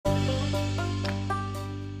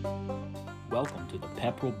Welcome to the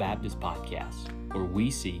Pepperell Baptist Podcast, where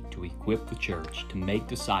we seek to equip the church to make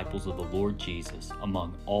disciples of the Lord Jesus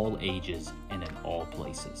among all ages and in all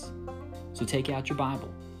places. So take out your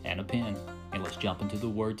Bible and a pen, and let's jump into the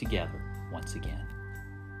Word together once again.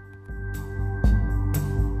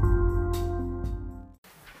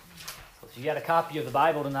 So if you got a copy of the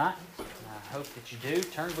Bible tonight, I hope that you do.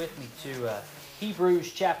 Turn with me to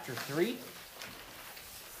Hebrews chapter 3.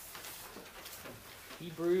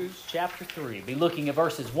 Hebrews chapter 3. We'll be looking at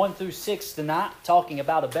verses 1 through 6 tonight, talking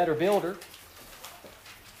about a better builder.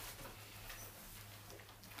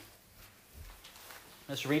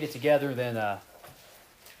 Let's read it together, then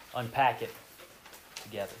unpack it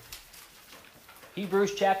together.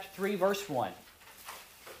 Hebrews chapter 3, verse 1.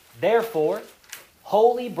 Therefore,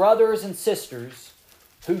 holy brothers and sisters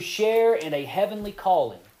who share in a heavenly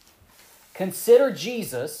calling, consider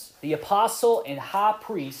Jesus, the apostle and high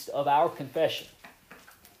priest of our confession.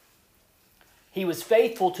 He was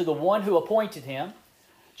faithful to the one who appointed him,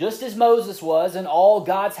 just as Moses was in all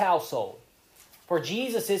God's household. For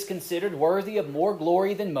Jesus is considered worthy of more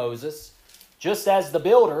glory than Moses, just as the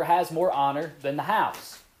builder has more honor than the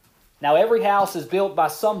house. Now every house is built by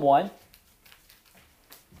someone,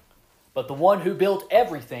 but the one who built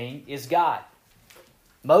everything is God.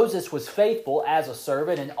 Moses was faithful as a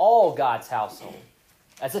servant in all God's household,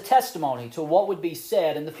 as a testimony to what would be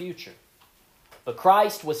said in the future. But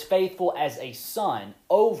Christ was faithful as a son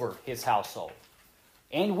over his household.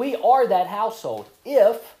 And we are that household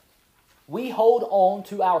if we hold on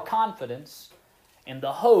to our confidence and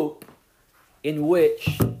the hope in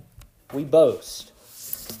which we boast.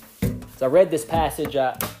 As I read this passage,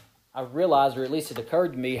 I realized, or at least it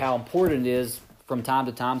occurred to me, how important it is from time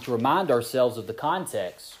to time to remind ourselves of the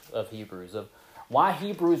context of Hebrews, of why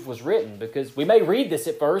Hebrews was written. Because we may read this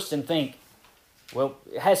at first and think, well,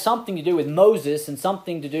 it has something to do with Moses and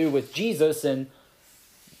something to do with Jesus, and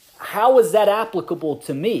how is that applicable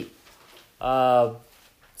to me? So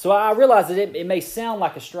I realize that it may sound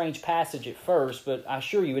like a strange passage at first, but I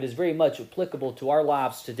assure you it is very much applicable to our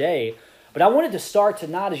lives today. But I wanted to start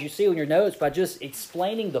tonight, as you see on your notes, by just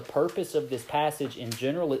explaining the purpose of this passage in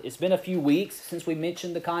general. It's been a few weeks since we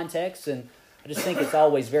mentioned the context, and I just think it's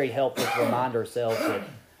always very helpful to remind ourselves at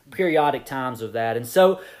periodic times of that. And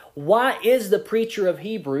so, why is the preacher of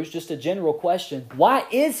Hebrews, just a general question, why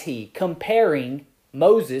is he comparing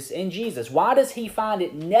Moses and Jesus? Why does he find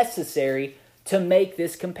it necessary to make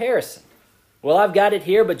this comparison? Well, I've got it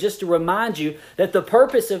here, but just to remind you that the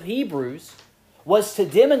purpose of Hebrews was to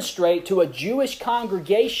demonstrate to a Jewish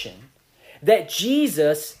congregation that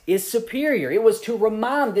Jesus is superior. It was to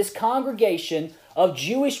remind this congregation of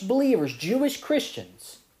Jewish believers, Jewish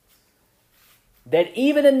Christians, that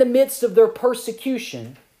even in the midst of their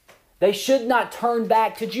persecution, they should not turn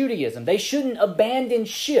back to Judaism. They shouldn't abandon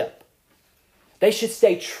ship. They should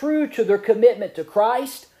stay true to their commitment to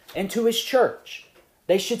Christ and to His church.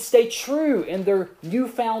 They should stay true in their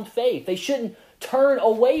newfound faith. They shouldn't turn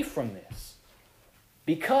away from this,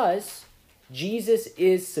 because Jesus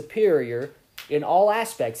is superior in all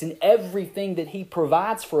aspects, in everything that He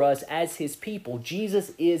provides for us as His people.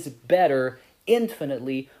 Jesus is better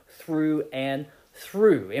infinitely through and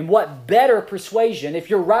through. And what better persuasion, if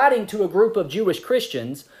you're writing to a group of Jewish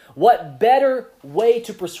Christians, what better way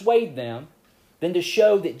to persuade them than to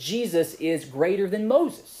show that Jesus is greater than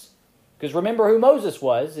Moses? Because remember who Moses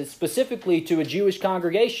was, is specifically to a Jewish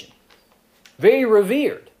congregation. Very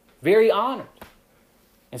revered, very honored.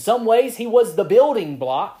 In some ways, he was the building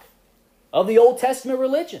block of the Old Testament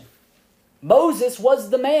religion. Moses was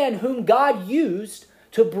the man whom God used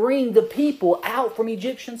to bring the people out from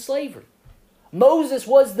Egyptian slavery. Moses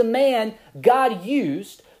was the man God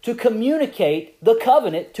used to communicate the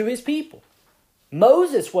covenant to His people.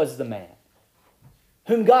 Moses was the man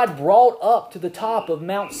whom God brought up to the top of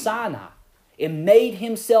Mount Sinai and made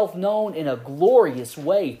Himself known in a glorious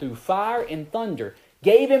way through fire and thunder,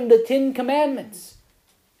 gave him the 10 Commandments,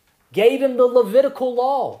 gave him the Levitical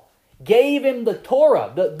law, gave him the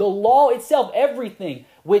Torah, the law itself, everything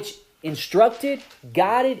which instructed,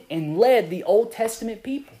 guided, and led the Old Testament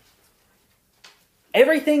people.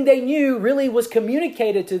 Everything they knew really was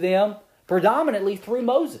communicated to them predominantly through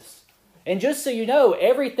Moses. And just so you know,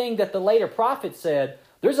 everything that the later prophets said,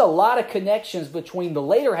 there's a lot of connections between the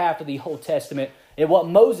later half of the Old Testament and what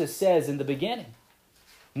Moses says in the beginning.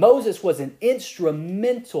 Moses was an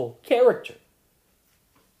instrumental character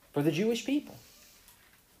for the Jewish people.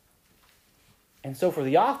 And so for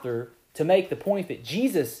the author to make the point that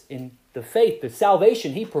Jesus in the faith, the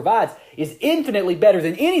salvation He provides, is infinitely better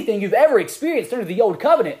than anything you've ever experienced under the Old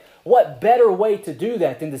Covenant, what better way to do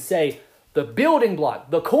that than to say the building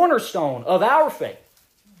block, the cornerstone of our faith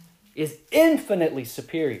is infinitely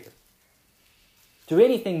superior to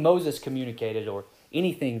anything Moses communicated or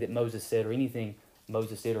anything that Moses said or anything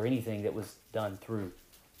Moses did or anything that was done through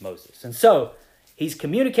Moses. And so, he's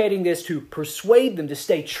communicating this to persuade them to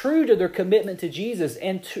stay true to their commitment to Jesus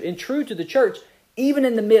and true to the church, even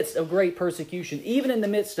in the midst of great persecution, even in the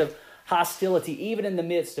midst of hostility, even in the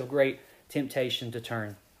midst of great temptation to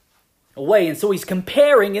turn away. And so he's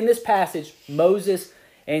comparing in this passage Moses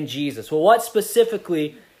and Jesus. Well, what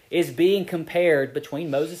specifically is being compared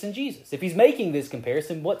between Moses and Jesus? If he's making this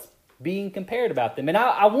comparison, what's being compared about them? And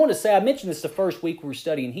I want to say, I mentioned this the first week we were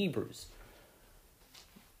studying Hebrews.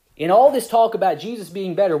 In all this talk about Jesus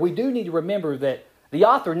being better, we do need to remember that the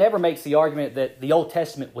author never makes the argument that the Old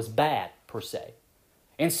Testament was bad, per se.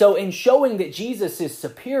 And so in showing that Jesus is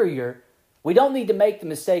superior, we don't need to make the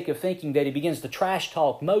mistake of thinking that he begins to trash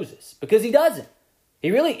talk Moses, because he doesn't.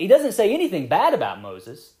 He doesn't say anything bad about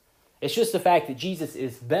Moses. It's just the fact that Jesus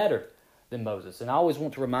is better than Moses. And I always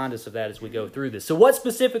want to remind us of that as we go through this. So what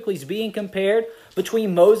specifically is being compared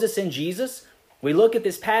between Moses and Jesus? We look at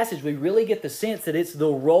this passage, we really get the sense that it's the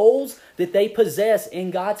roles that they possess in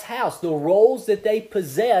God's house, the roles that they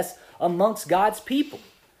possess amongst God's people,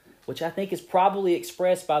 which I think is probably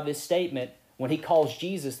expressed by this statement when he calls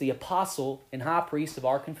Jesus the apostle and high priest of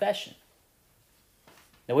our confession.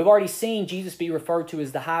 Now, we've already seen Jesus be referred to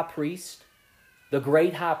as the high priest, the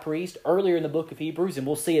great high priest, earlier in the book of Hebrews, and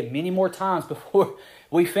we'll see it many more times before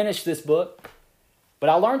we finish this book. But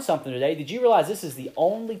I learned something today. Did you realize this is the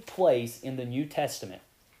only place in the New Testament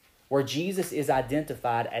where Jesus is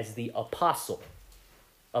identified as the apostle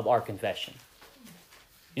of our confession?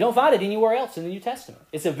 You don't find it anywhere else in the New Testament.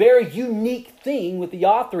 It's a very unique thing with the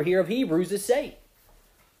author here of Hebrews to say.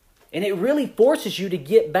 And it really forces you to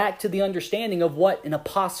get back to the understanding of what an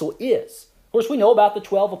apostle is. Of course, we know about the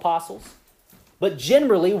 12 apostles. But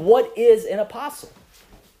generally, what is an apostle?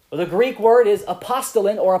 Well, the Greek word is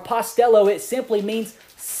apostolon or apostello. It simply means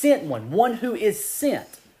sent one who is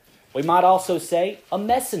sent. We might also say a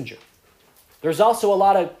messenger. There's also a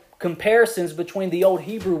lot of comparisons between the old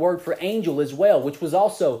Hebrew word for angel as well, which was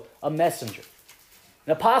also a messenger.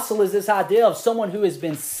 An apostle is this idea of someone who has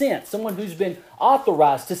been sent, someone who's been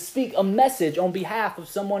authorized to speak a message on behalf of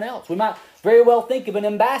someone else. We might very well think of an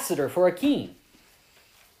ambassador for a king.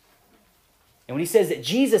 And when he says that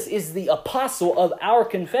Jesus is the apostle of our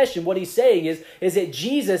confession, what he's saying is that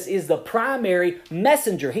Jesus is the primary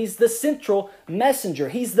messenger. He's the central messenger.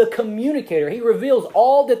 He's the communicator. He reveals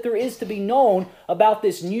all that there is to be known about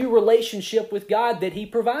this new relationship with God that he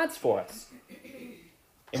provides for us.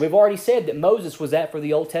 And we've already said that Moses was that for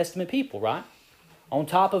the Old Testament people, right? On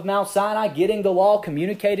top of Mount Sinai, getting the law,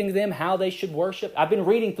 communicating to them how they should worship. I've been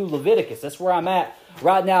reading through Leviticus. That's where I'm at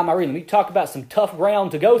right now in my reading. Let me talk about some tough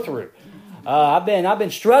ground to go through. I've been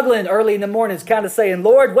struggling early in the mornings, kind of saying,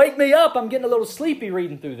 Lord, wake me up. I'm getting a little sleepy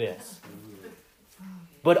reading through this.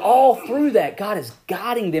 But all through that, God is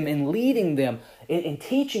guiding them and leading them and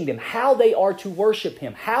teaching them how they are to worship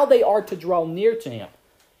Him, how they are to draw near to Him.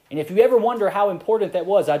 And if you ever wonder how important that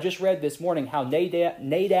was, I just read this morning how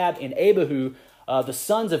Nadab and Abihu, the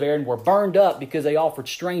sons of Aaron, were burned up because they offered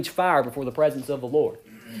strange fire before the presence of the Lord.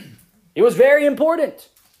 It was very important.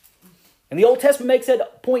 And the Old Testament makes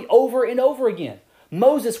that point over and over again.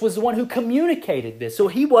 Moses was the one who communicated this. So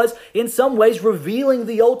he was, in some ways, revealing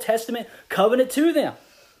the Old Testament covenant to them.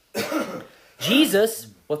 Jesus,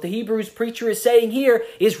 what the Hebrews preacher is saying here,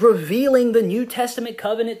 is revealing the New Testament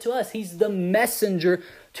covenant to us. He's the messenger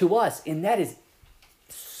to us. And that is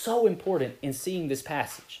so important in seeing this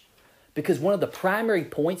passage. Because one of the primary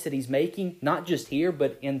points that he's making, not just here,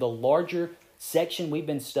 but in the larger section we've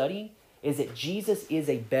been studying, is that Jesus is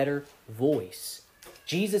a better voice.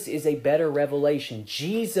 Jesus is a better revelation.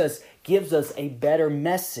 Jesus gives us a better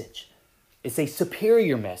message. It's a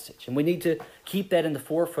superior message. And we need to keep that in the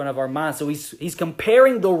forefront of our minds. So he's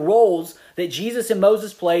comparing the roles that Jesus and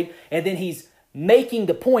Moses played, and then he's making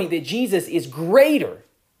the point that Jesus is greater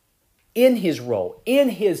in his role, in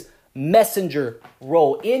his messenger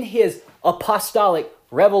role, in his apostolic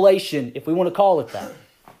revelation, if we want to call it that.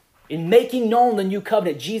 In making known the new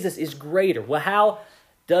covenant, Jesus is greater. Well, how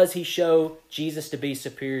does he show Jesus to be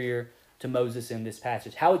superior to Moses in this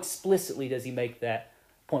passage? How explicitly does he make that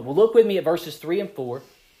point? Well, look with me at verses 3 and 4.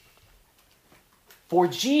 For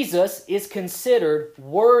Jesus is considered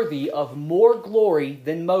worthy of more glory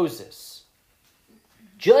than Moses,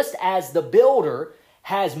 just as the builder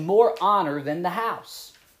has more honor than the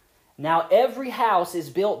house. Now, every house is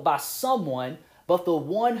built by someone, but the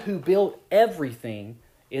one who built everything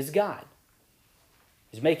is God.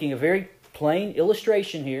 He's making a very plain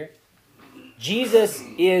illustration here. Jesus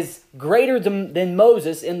is greater than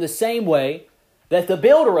Moses in the same way that the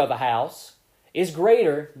builder of a house is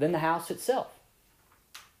greater than the house itself.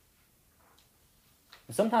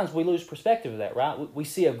 And sometimes we lose perspective of that, right? We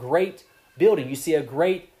see a great building, you see a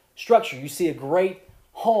great structure, you see a great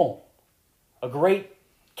home, a great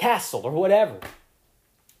castle or whatever.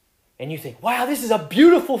 And you think, wow, this is a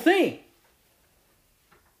beautiful thing.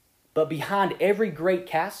 But behind every great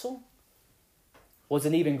castle was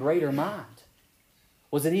an even greater mind,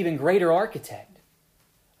 was an even greater architect,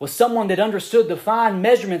 was someone that understood the fine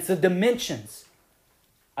measurements, the dimensions.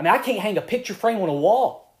 I mean, I can't hang a picture frame on a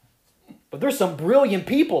wall, but there's some brilliant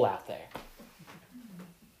people out there.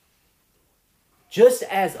 Just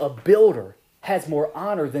as a builder has more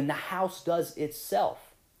honor than the house does itself,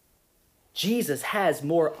 Jesus has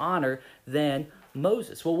more honor than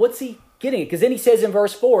Moses. Well, what's he getting at? Because then he says in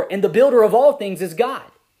verse 4, and the builder of all things is God.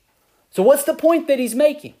 So what's the point that he's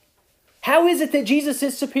making? How is it that Jesus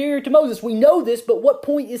is superior to Moses? We know this, but what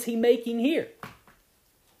point is he making here?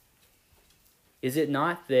 Is it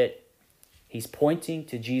not that he's pointing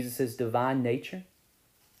to Jesus' divine nature?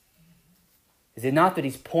 Is it not that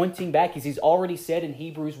he's pointing back, as he's already said in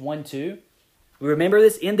Hebrews 1:2? We remember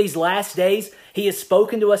this, in these last days, he has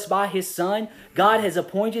spoken to us by his Son. God has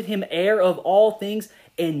appointed him heir of all things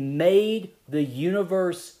and made the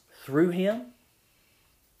universe through him.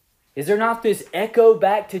 Is there not this echo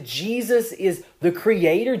back to Jesus is the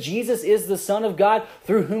creator? Jesus is the Son of God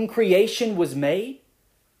through whom creation was made?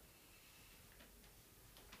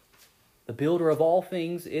 The builder of all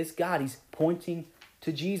things is God. He's pointing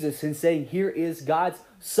to Jesus and saying, here is God's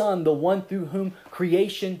Son, the one through whom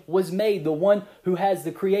creation was made, the one who has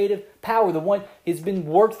the creative power, the one who has been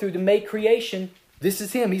worked through to make creation. This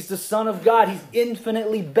is him. He's the Son of God. He's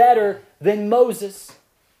infinitely better than Moses.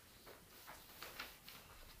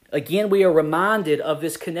 Again, we are reminded of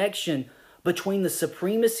this connection between the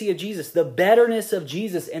supremacy of Jesus, the betterness of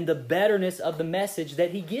Jesus, and the betterness of the message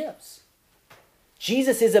that he gives.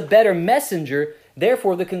 Jesus is a better messenger.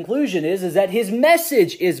 Therefore, the conclusion is that his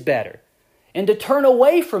message is better. And to turn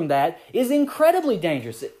away from that is incredibly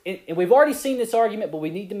dangerous. And we've already seen this argument, but we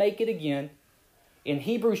need to make it again. In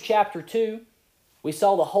Hebrews chapter 2, we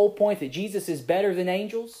saw the whole point that Jesus is better than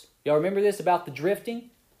angels. Y'all remember this about the drifting?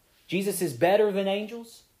 Jesus is better than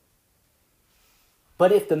angels.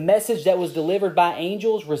 But if the message that was delivered by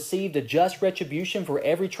angels received a just retribution for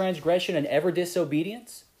every transgression and every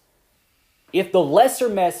disobedience, if the lesser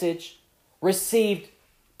message received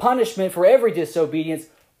punishment for every disobedience,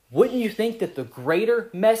 wouldn't you think that the greater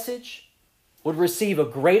message would receive a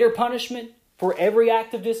greater punishment for every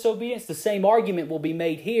act of disobedience? The same argument will be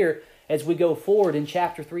made here as we go forward in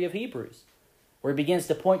chapter 3 of Hebrews, where he begins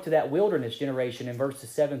to point to that wilderness generation in verses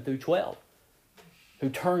 7 through 12, who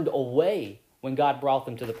turned away when God brought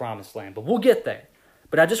them to the promised land. But we'll get there.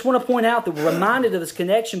 But I just want to point out that we're reminded of this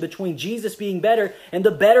connection between Jesus being better and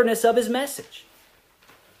the betterness of his message.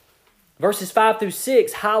 Verses 5 through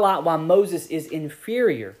 6 highlight why Moses is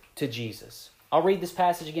inferior to Jesus. I'll read this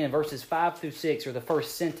passage again. Verses 5 through 6 are the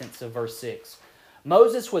first sentence of verse 6.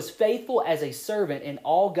 Moses was faithful as a servant in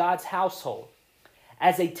all God's household,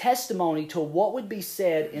 as a testimony to what would be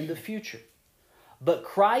said in the future. But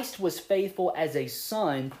Christ was faithful as a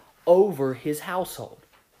son over his household.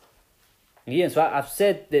 Again, so I've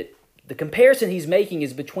said that the comparison he's making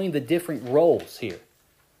is between the different roles here.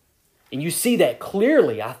 And you see that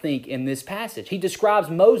clearly, I think, in this passage. He describes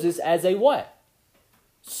Moses as a what?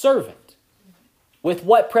 Servant. With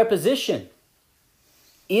what preposition?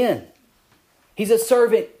 In. He's a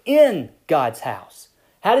servant in God's house.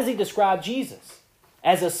 How does he describe Jesus?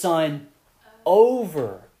 As a son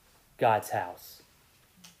over God's house.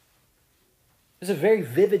 There's a very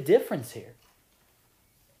vivid difference here.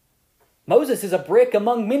 Moses is a brick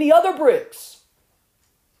among many other bricks.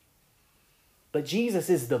 But Jesus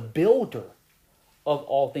is the builder of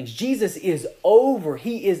all things. Jesus is over.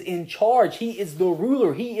 He is in charge. He is the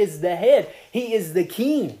ruler. He is the head. He is the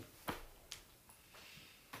king.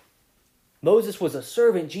 Moses was a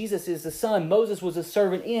servant. Jesus is the son. Moses was a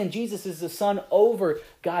servant in. Jesus is the son over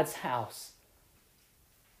God's house.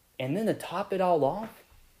 And then to top it all off,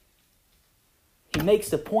 he makes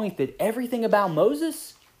the point that everything about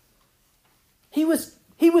Moses, he was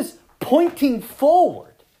pointing forward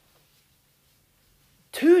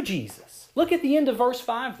to Jesus. Look at the end of verse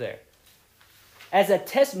 5 there.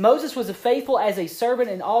 Moses was faithful as a servant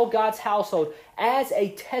in all God's household, as a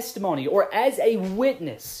testimony or as a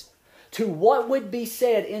witness to what would be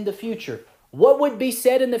said in the future. What would be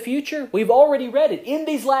said in the future? We've already read it. In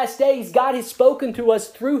these last days, God has spoken to us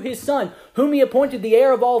through his Son, whom he appointed the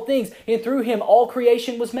heir of all things, and through him all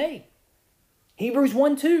creation was made. Hebrews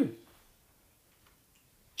 1:2.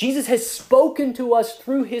 Jesus has spoken to us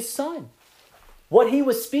through his Son. What he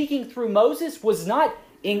was speaking through Moses was not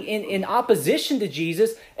in opposition to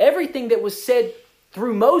Jesus. Everything that was said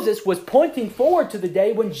through Moses was pointing forward to the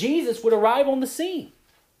day when Jesus would arrive on the scene.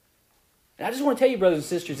 And I just want to tell you, brothers and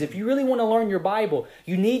sisters, if you really want to learn your Bible,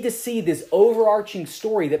 you need to see this overarching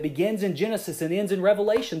story that begins in Genesis and ends in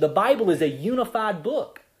Revelation. The Bible is a unified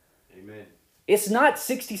book. Amen. It's not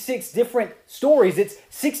 66 different stories. It's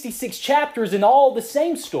 66 chapters and all the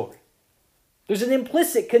same story. There's an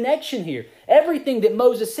implicit connection here. Everything that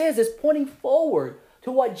Moses says is pointing forward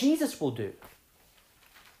to what Jesus will do.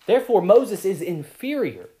 Therefore, Moses is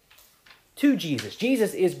inferior to Jesus.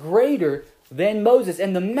 Jesus is greater than Moses,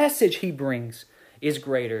 and the message he brings is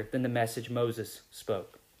greater than the message Moses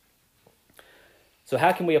spoke. So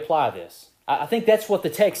how can we apply this? I think that's what the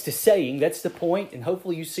text is saying. That's the point, and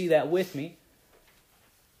hopefully you see that with me.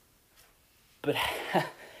 But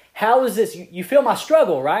how is this? You feel my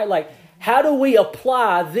struggle, right? Like, how do we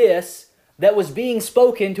apply this that was being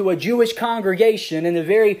spoken to a Jewish congregation in a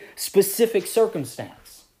very specific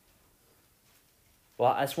circumstance?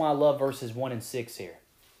 Well, that's why I love verses 1 and 6 here.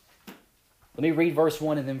 Let me read verse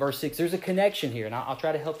 1 and then verse 6. There's a connection here, and I'll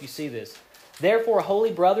try to help you see this. Therefore,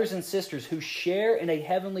 holy brothers and sisters who share in a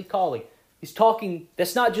heavenly calling. He's talking,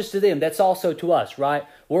 that's not just to them, that's also to us, right?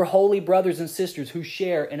 We're holy brothers and sisters who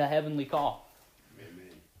share in a heavenly call. Amen.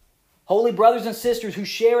 Holy brothers and sisters who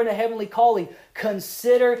share in a heavenly calling,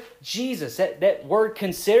 consider Jesus. That word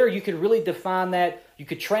consider, you could really define that, you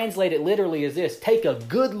could translate it literally as this. Take a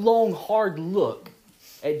good, long, hard look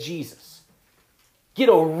at Jesus. Get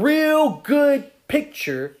a real good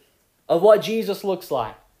picture of what Jesus looks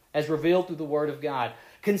like as revealed through the Word of God.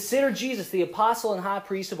 Consider Jesus the apostle and high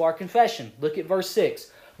priest of our confession. Look at verse 6.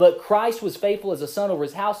 But Christ was faithful as a son over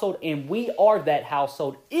his household, and we are that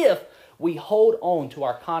household if we hold on to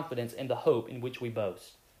our confidence and the hope in which we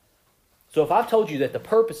boast. So if I've told you that the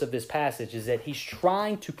purpose of this passage is that he's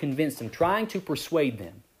trying to convince them, trying to persuade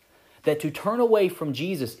them, that to turn away from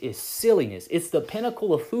Jesus is silliness. It's the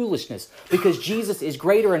pinnacle of foolishness because Jesus is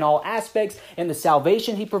greater in all aspects and the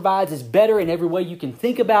salvation he provides is better in every way you can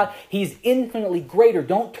think about. He's infinitely greater.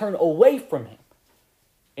 Don't turn away from him.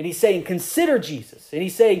 And he's saying, consider Jesus. And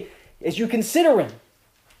he's saying, as you consider him,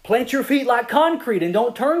 plant your feet like concrete and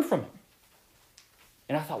don't turn from him.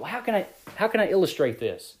 And I thought, well, how can I illustrate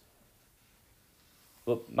this?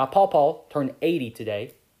 Well, my pawpaw turned 80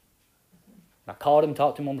 today. I called him,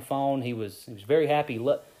 talked to him on the phone. He was very happy.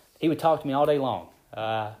 He would talk to me all day long.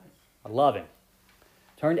 I love him.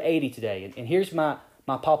 Turned 80 today. And here's my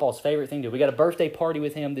pawpaw's favorite thing to do. We got a birthday party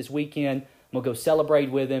with him this weekend. I'm going to go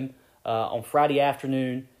celebrate with him on Friday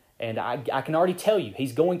afternoon. And I can already tell you,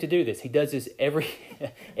 he's going to do this. He does this every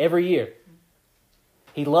year.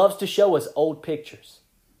 He loves to show us old pictures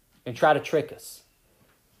and try to trick us.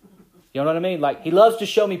 You know what I mean? Like, he loves to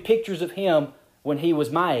show me pictures of him when he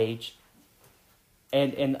was my age.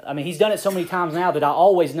 And I mean, he's done it so many times now that I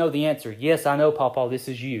always know the answer. Yes, I know, Pawpaw, this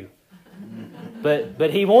is you.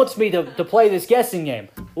 But he wants me to play this guessing game.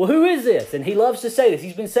 Well, who is this? And he loves to say this.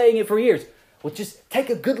 He's been saying it for years. Well, just take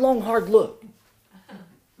a good, long, hard look.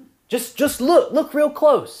 Just look real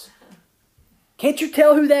close. Can't you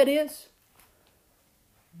tell who that is?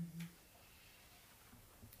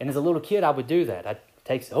 And as a little kid, I would do that. I'd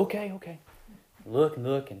take, okay. Look,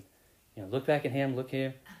 and look back at him, look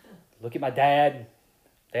here. Look at my dad.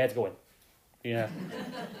 Dad's going,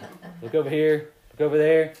 look over here, look over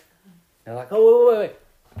there. And they're like, oh, wait.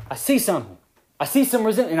 I see something. I see some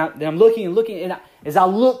resentment. And I'm looking, and as I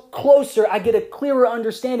look closer, I get a clearer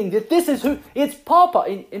understanding that this is who, it's Pawpaw.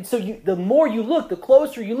 And so the more you look, the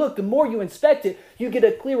closer you look, the more you inspect it, you get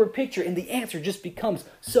a clearer picture, and the answer just becomes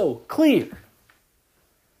so clear.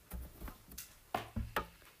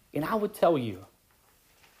 And I would tell you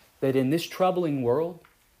that in this troubling world,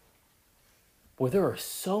 where there are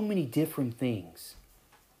so many different things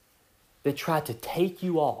that try to take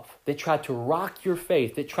you off, that try to rock your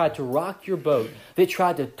faith, that try to rock your boat, that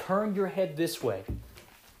try to turn your head this way.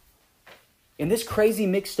 In this crazy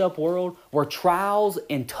mixed up world where trials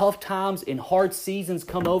and tough times and hard seasons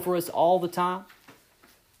come over us all the time,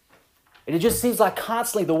 and it just seems like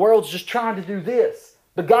constantly the world's just trying to do this,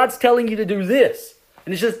 but God's telling you to do this,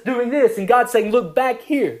 and it's just doing this, and God's saying, look back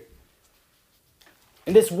here.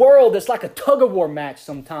 In this world that's like a tug-of-war match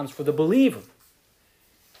sometimes for the believer,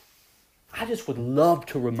 I just would love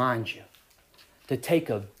to remind you to take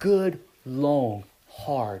a good, long,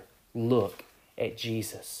 hard look at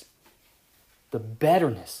Jesus. The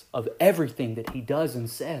betterness of everything that he does and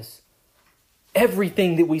says.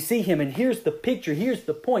 Everything that we see him. And here's the picture, here's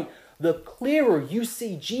the point. The clearer you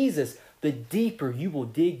see Jesus, the deeper you will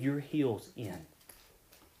dig your heels in.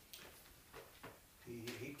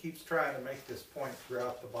 He keeps trying to make this point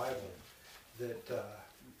throughout the Bible that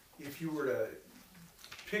if you were to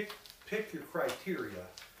pick your criteria,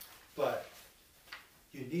 but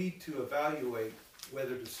you need to evaluate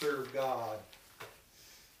whether to serve God,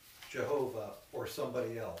 Jehovah, or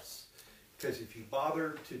somebody else. Because if you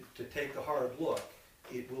bother to take a hard look,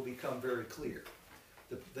 it will become very clear.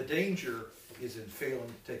 The danger is in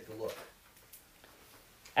failing to take the look.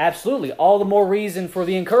 Absolutely. All the more reason for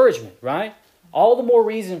the encouragement, right? All the more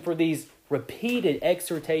reason for these repeated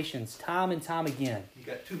exhortations time and time again. You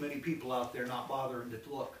got too many people out there not bothering to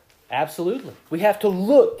look. Absolutely. We have to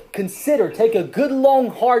look, consider, take a good long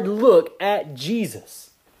hard look at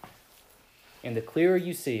Jesus. And the clearer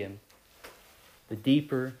you see Him, the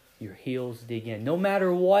deeper your heels dig in. No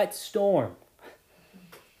matter what storm,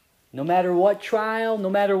 no matter what trial, no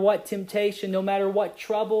matter what temptation, no matter what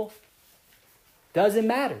trouble, doesn't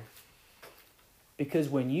matter. Because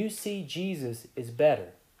when you see Jesus is better,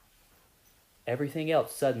 everything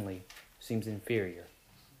else suddenly seems inferior.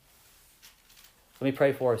 Let me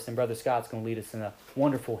pray for us, and Brother Scott's going to lead us in a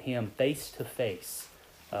wonderful hymn, Face to Face,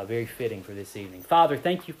 very fitting for this evening. Father,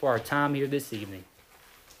 thank you for our time here this evening.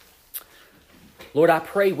 Lord, I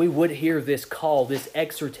pray we would hear this call, this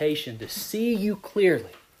exhortation to see you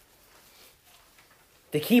clearly,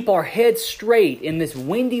 to keep our heads straight in this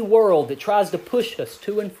windy world that tries to push us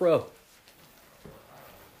to and fro.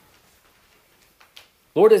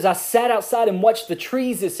 Lord, as I sat outside and watched the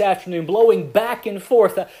trees this afternoon blowing back and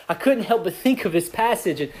forth, I couldn't help but think of this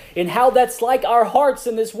passage and how that's like our hearts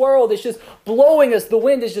in this world. It's just blowing us. The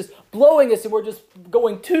wind is just blowing us and we're just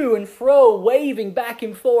going to and fro, waving back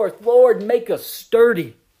and forth. Lord, make us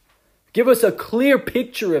sturdy. Give us a clear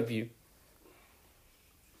picture of you.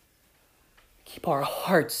 Keep our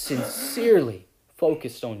hearts sincerely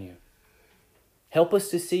focused on you. Help us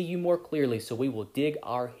to see you more clearly so we will dig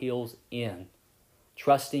our heels in,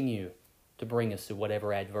 trusting you to bring us to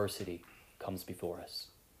whatever adversity comes before us.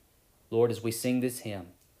 Lord, as we sing this hymn,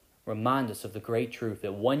 remind us of the great truth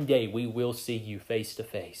that one day we will see you face to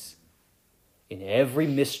face. And every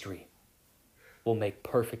mystery will make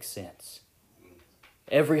perfect sense.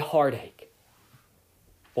 Every heartache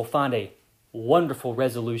will find a wonderful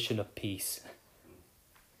resolution of peace.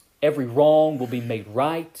 Every wrong will be made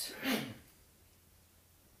right.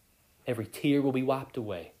 Every tear will be wiped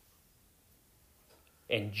away.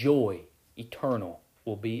 And joy eternal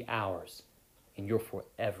will be ours in your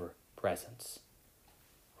forever presence.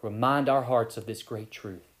 Remind our hearts of this great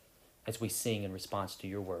truth as we sing in response to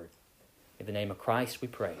your word. In the name of Christ we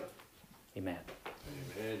pray. Amen.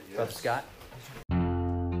 Amen. Yes. Brother Scott.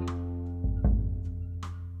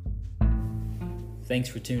 Thanks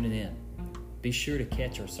for tuning in. Be sure to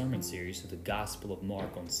catch our sermon series of the Gospel of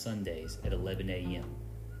Mark on Sundays at 11 a.m.,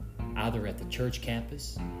 either at the church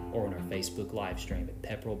campus or on our Facebook live stream at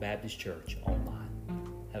Pepperell Baptist Church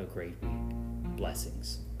online. Have a great week.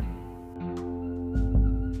 Blessings.